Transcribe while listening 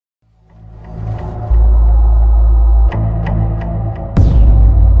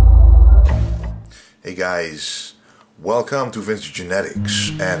guys, welcome to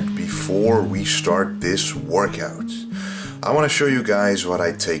VintageGenetics, and before we start this workout, I want to show you guys what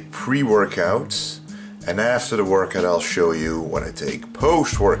I take pre-workout, and after the workout I'll show you what I take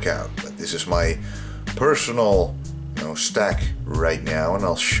post-workout. But this is my personal stack right now, and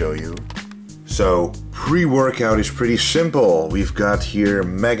I'll show you. So pre-workout is pretty simple. We've got here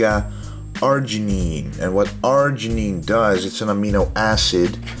mega arginine, and what arginine does, it's an amino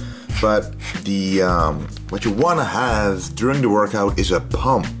acid, but what you want to have during the workout is a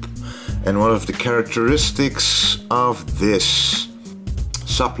pump. And one of the characteristics of this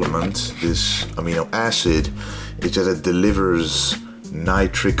supplement, this amino acid, is that it delivers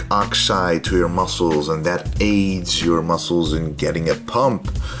nitric oxide to your muscles, and that aids your muscles in getting a pump,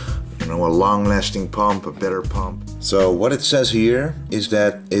 a long-lasting pump, a better pump. So what it says here is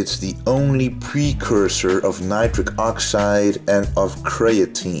that it's the only precursor of nitric oxide and of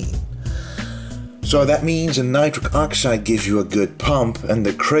creatine. So that means the nitric oxide gives you a good pump, and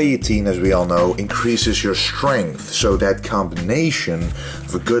the creatine, as we all know, increases your strength. So that combination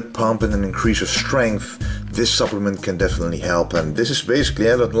of a good pump and an increase of strength, this supplement can definitely help. And this is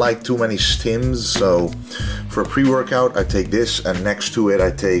basically, I don't like too many stims, so for a pre-workout I take this, and next to it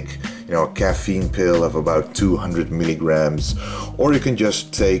I take a caffeine pill of about 200 milligrams, or you can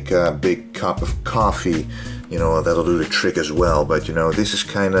just take a big cup of coffee. That'll do the trick as well. But this is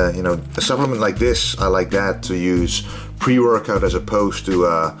kind of, a supplement like this, I like that to use pre-workout as opposed to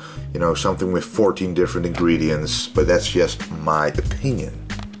something with 14 different ingredients. But that's just my opinion.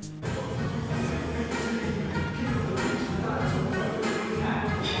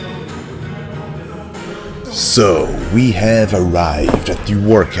 So we have arrived at the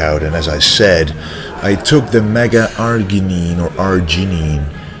workout, and as I said, I took the mega arginine or arginine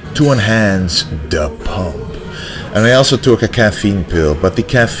to enhance the pump. And I also took a caffeine pill, but the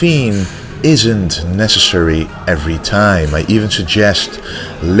caffeine isn't necessary every time. I even suggest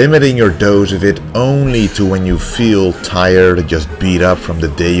limiting your dose of it only to when you feel tired and just beat up from the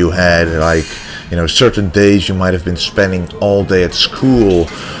day you had. Like, certain days you might have been spending all day at school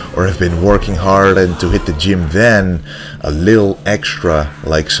or have been working hard, and to hit the gym then, a little extra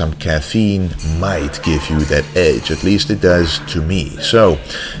like some caffeine might give you that edge. At least it does to me. So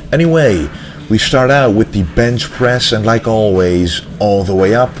anyway, we start out with the bench press, and like always, all the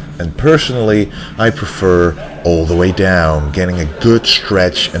way up. And personally, I prefer all the way down. Getting a good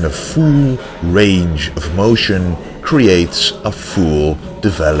stretch and a full range of motion creates a full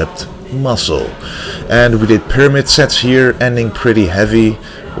developed muscle. And we did pyramid sets here, ending pretty heavy.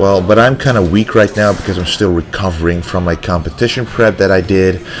 Well, but I'm kind of weak right now because I'm still recovering from my competition prep that I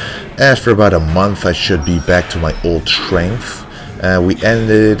did. After about a month, I should be back to my old strength. We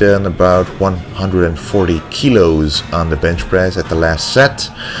ended on about 140 kilos on the bench press at the last set.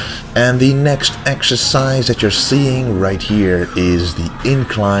 And the next exercise that you're seeing right here is the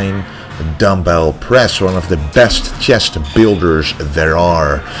incline dumbbell press, one of the best chest builders there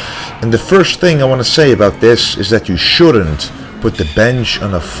are. And the first thing I want to say about this is that you shouldn't put the bench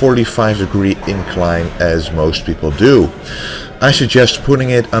on a 45-degree incline as most people do. I suggest putting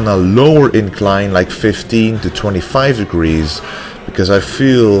it on a lower incline, like 15 to 25 degrees, because I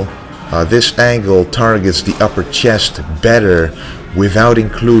feel this angle targets the upper chest better without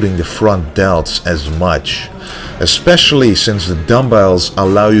including the front delts as much. Especially since the dumbbells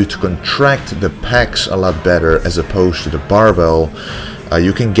allow you to contract the pecs a lot better as opposed to the barbell.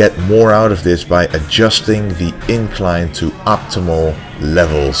 You can get more out of this by adjusting the incline to optimal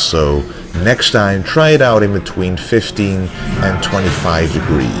levels. So next time, try it out in between 15 and 25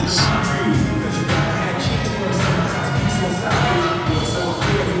 degrees.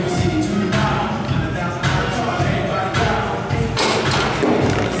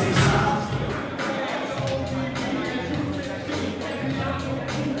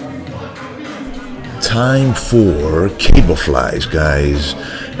 Time for cable flies, guys.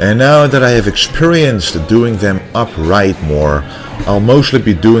 And now that I have experienced doing them upright more, I'll mostly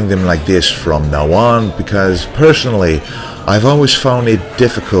be doing them like this from now on, because personally I've always found it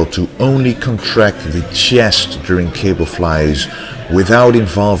difficult to only contract the chest during cable flies without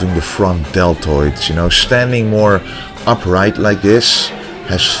involving the front deltoids. Standing more upright like this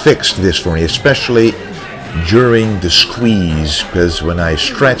has fixed this for me, especially during the squeeze, because when I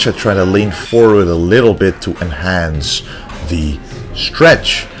stretch I try to lean forward a little bit to enhance the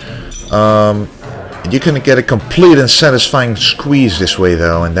stretch. You can get a complete and satisfying squeeze this way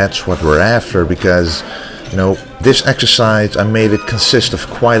though, and that's what we're after, because this exercise I made it consist of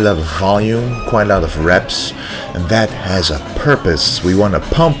quite a lot of volume, quite a lot of reps, and that has a purpose. We want to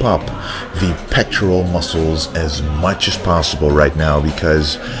pump up the pectoral muscles as much as possible right now,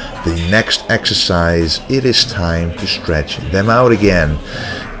 because the next exercise, it is time to stretch them out again.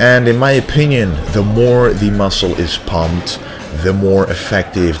 And in my opinion, the more the muscle is pumped, the more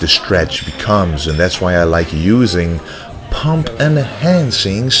effective the stretch becomes, and that's why I like using pump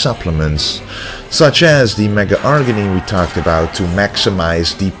enhancing supplements such as the mega arginine we talked about to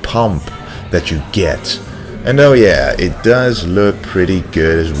maximize the pump that you get. And oh yeah, it does look pretty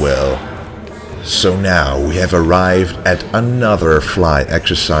good as well. So now we have arrived at another fly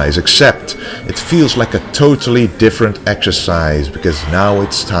exercise, except it feels like a totally different exercise because now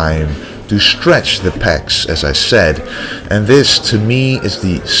it's time to stretch the pecs, as I said, and this to me is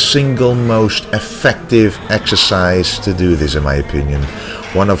the single most effective exercise to do this, in my opinion.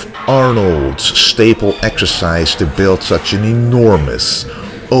 One of Arnold's staple exercise to build such an enormous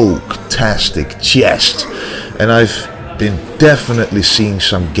oak-tastic chest, and I've been definitely seeing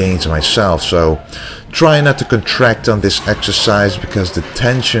some gains myself, so try not to contract on this exercise because the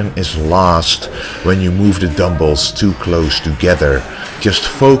tension is lost when you move the dumbbells too close together. Just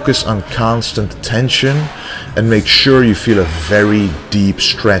focus on constant tension and make sure you feel a very deep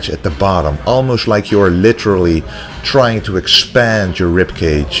stretch at the bottom, almost like you're literally trying to expand your rib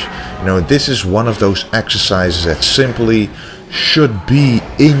cage. You know, this is one of those exercises that simply should be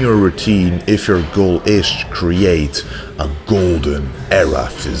in your routine if your goal is to create a golden era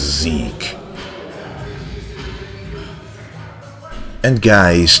physique. And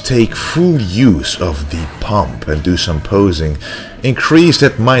guys, take full use of the pump and do some posing. Increase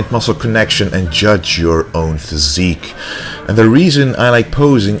that mind-muscle connection and judge your own physique. And the reason I like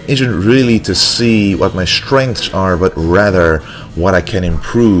posing isn't really to see what my strengths are, but rather what I can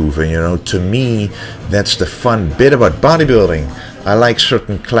improve. And you know, to me, that's the fun bit about bodybuilding. I like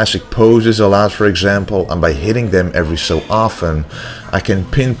certain classic poses a lot, for example, and by hitting them every so often, I can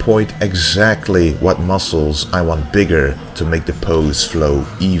pinpoint exactly what muscles I want bigger to make the pose flow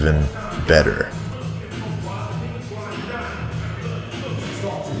even better.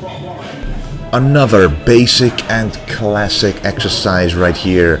 Another basic and classic exercise right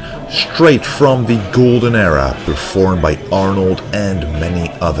here, straight from the golden era, performed by Arnold and many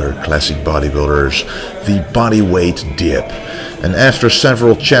other classic bodybuilders, the bodyweight dip. And after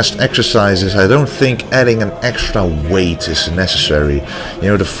several chest exercises, I don't think adding an extra weight is necessary. You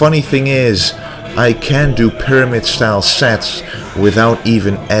know, the funny thing is, I can do pyramid style sets without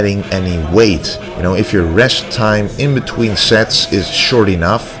even adding any weight. You know, if your rest time in between sets is short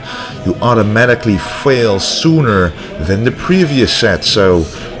enough, you automatically fail sooner than the previous set. So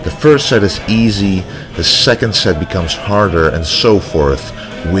the first set is easy, the second set becomes harder, and so forth,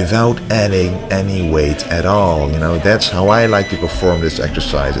 without adding any weight at all. You know, that's how I like to perform this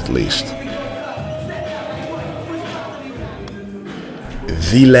exercise, at least.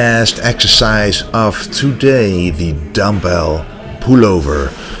 The last exercise of today, the dumbbell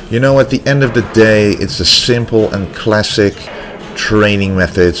pullover. You know, at the end of the day, it's the simple and classic training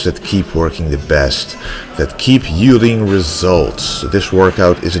methods that keep working the best, that keep yielding results. This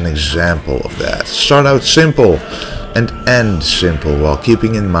workout is an example of that. Start out simple and end simple while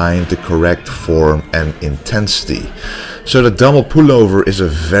keeping in mind the correct form and intensity. So the dumbbell pullover is a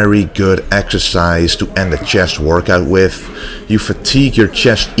very good exercise to end a chest workout with. You fatigue your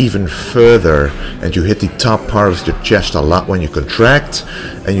chest even further and you hit the top part of your chest a lot when you contract,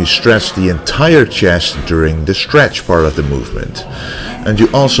 and you stretch the entire chest during the stretch part of the movement. And you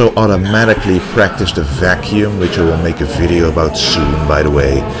also automatically practice the vacuum, which I will make a video about soon, by the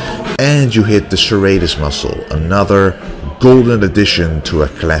way. And you hit the serratus muscle, another golden addition to a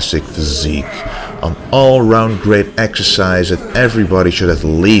classic physique. An all-round great exercise that everybody should at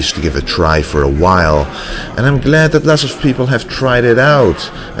least give a try for a while, and I'm glad that lots of people have tried it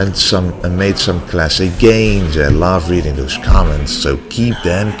out and made some classic gains. I love reading those comments, so keep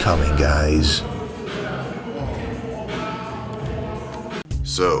them coming, guys.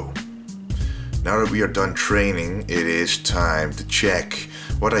 So, now that we are done training, it is time to check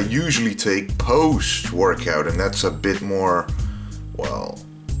what I usually take post-workout, and that's a bit more, well,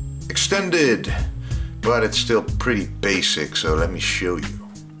 extended, but it's still pretty basic, so let me show you.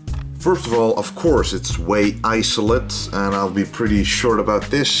 First of all, of course, it's whey isolate, and I'll be pretty short about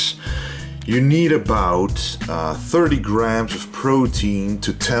this. You need about 30 grams of protein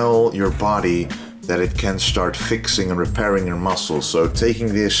to tell your body that it can start fixing and repairing your muscles. So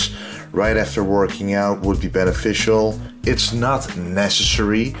taking this right after working out would be beneficial. It's not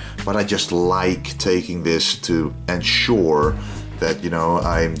necessary, but I just like taking this to ensure that, you know,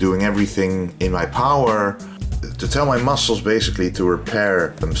 I'm doing everything in my power to tell my muscles basically to repair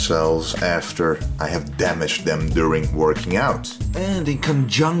themselves after I have damaged them during working out. And in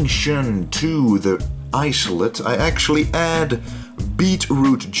conjunction to the isolate, I actually add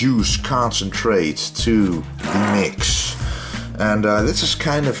beetroot juice concentrate to the mix. And this is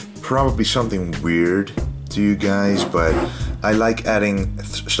kind of probably something weird to you guys, but I like adding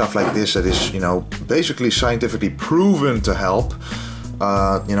stuff like this that is, you know, basically scientifically proven to help,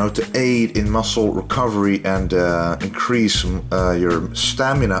 you know, to aid in muscle recovery and increase your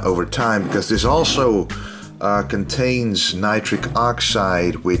stamina over time, because this also contains nitric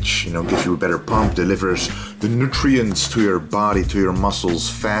oxide, which, you know, gives you a better pump, delivers the nutrients to your body, to your muscles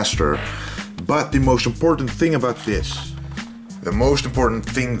faster. But the most important thing about this, the most important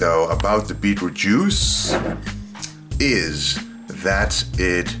thing though about the beetroot juice is that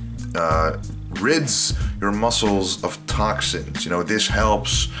it rids your muscles of toxins. You know, this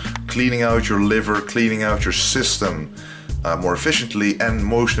helps cleaning out your liver, cleaning out your system more efficiently, and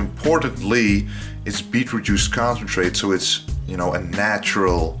most importantly, it's beetroot juice concentrate, so it's, you know, a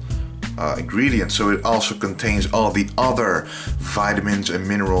natural ingredient. So it also contains all the other vitamins and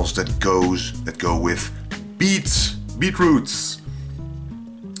minerals that go with beetroots.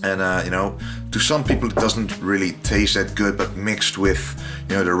 And you know, to some people it doesn't really taste that good, but mixed with,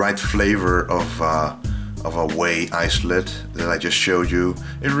 you know, the right flavor of a whey isolate that I just showed you,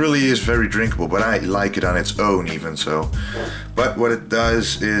 it really is very drinkable. But I like it on its own even so. But what it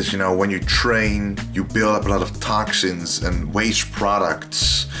does is, you know, when you train, you build up a lot of toxins and waste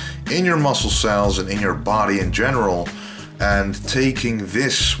products in your muscle cells and in your body in general, and taking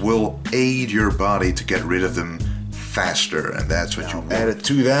this will aid your body to get rid of them faster, and that's what you add it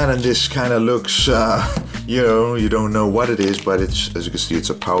to that. And this kind of looks, you know, you don't know what it is, but it's, as you can see, it's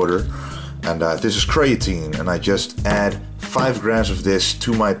a powder. And this is creatine, and I just add 5 grams of this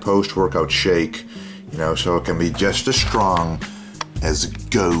to my post-workout shake, you know, so it can be just as strong as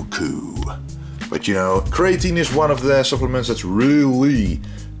Goku. But you know, creatine is one of the supplements that's really,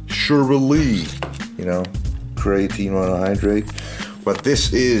 surely, you know, creatine monohydrate. But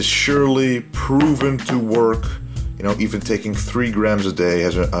this is surely proven to work. You know, even taking 3 grams a day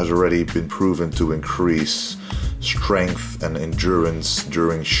has already been proven to increase strength and endurance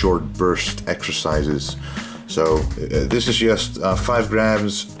during short burst exercises. So this is just 5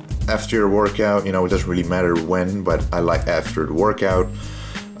 grams after your workout. You know, it doesn't really matter when, but I like after the workout.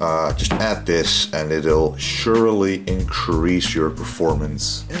 Just add this and it'll surely increase your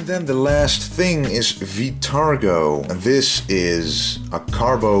performance. And then the last thing is Vitargo, and this is a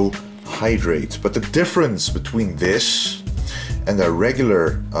carbohydrate. But the difference between this and a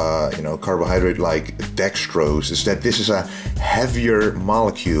regular, you know, carbohydrate like dextrose is that this is a heavier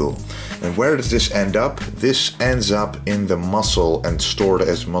molecule. And where does this end up? This ends up in the muscle and stored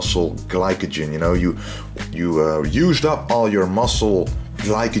as muscle glycogen. You know, you used up all your muscle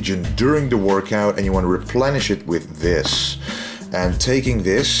glycogen during the workout, and you want to replenish it with this. And taking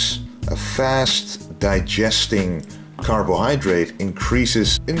this, a fast digesting carbohydrate,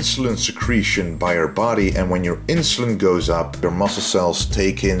 increases insulin secretion by your body, and when your insulin goes up, your muscle cells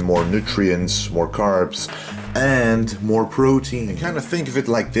take in more nutrients, more carbs, and more protein. You kind of think of it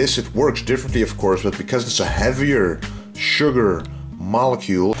like this. It works differently, of course, but because it's a heavier sugar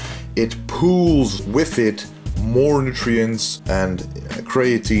molecule, it pools with it more nutrients and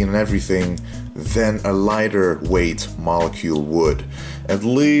creatine and everything than a lighter weight molecule would. At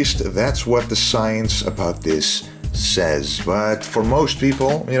least that's what the science about this says. But for most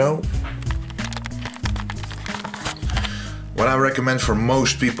people, you know, what I recommend for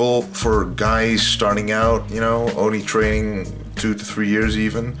most people, for guys starting out, you know, only training 2 to 3 years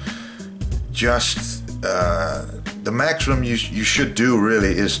even, just the maximum you should do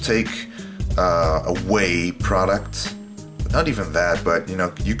really is take a whey product. Not even that, but you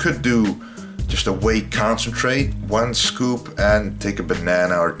know, you could do just a whey concentrate, 1 scoop, and take a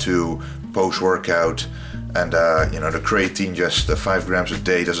banana or 2 post-workout. And you know, the creatine, just 5 grams a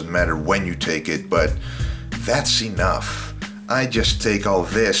day, doesn't matter when you take it, but that's enough. I just take all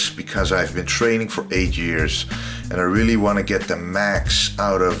this because I've been training for 8 years and I really want to get the max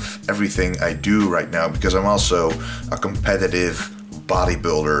out of everything I do right now, because I'm also a competitive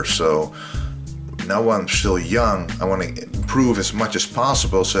bodybuilder. So now I'm still young, I want to improve as much as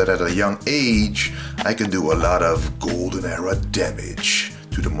possible so that at a young age I can do a lot of golden era damage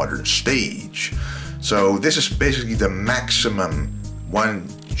to the modern stage. So this is basically the maximum one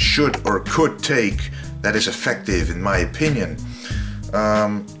should or could take that is effective, in my opinion.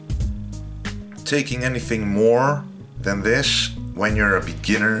 Taking anything more than this when you're a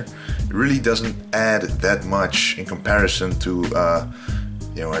beginner really doesn't add that much in comparison to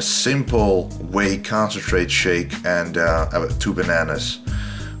you know, a simple whey concentrate shake and 2 bananas.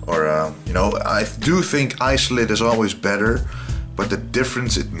 Or, you know, I do think isolate is always better, but the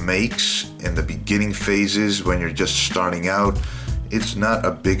difference it makes in the beginning phases when you're just starting out, it's not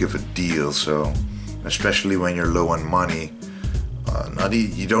a big of a deal. So, especially when you're low on money,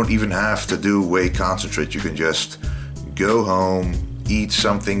 you don't even have to do whey concentrate. You can just go home, eat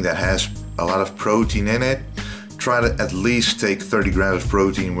something that has a lot of protein in it. Try to at least take 30 grams of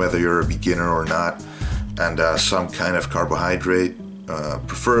protein, whether you're a beginner or not, and some kind of carbohydrate,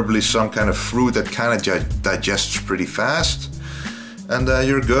 preferably some kind of fruit that kind of digests pretty fast, and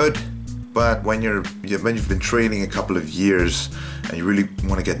you're good. But when you've been training a couple of years and you really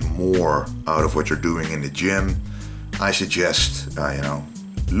want to get more out of what you're doing in the gym, I suggest you know,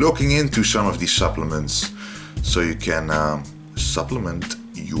 looking into some of these supplements so you can supplement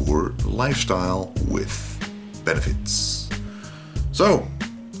your lifestyle with benefits. So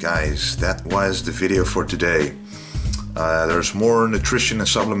guys, that was the video for today. There's more nutrition and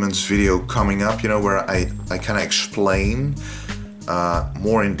supplements video coming up, you know, where I kind of explain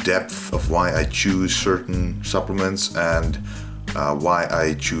more in depth of why I choose certain supplements and why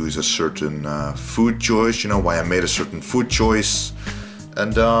I choose a certain food choice, you know, why I made a certain food choice,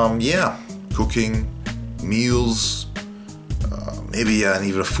 and yeah, cooking, meals, maybe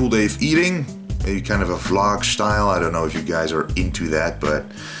even a full day of eating, maybe kind of a vlog style. I don't know if you guys are into that, but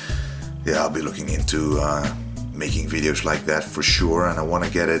yeah, I'll be looking into making videos like that for sure, and I want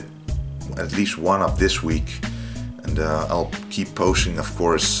to get it at least one up this week, and I'll keep posting, of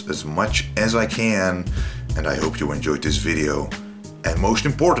course, as much as I can, and I hope you enjoyed this video, and most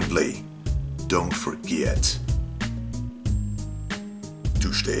importantly, don't forget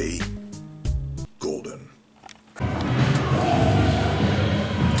to stay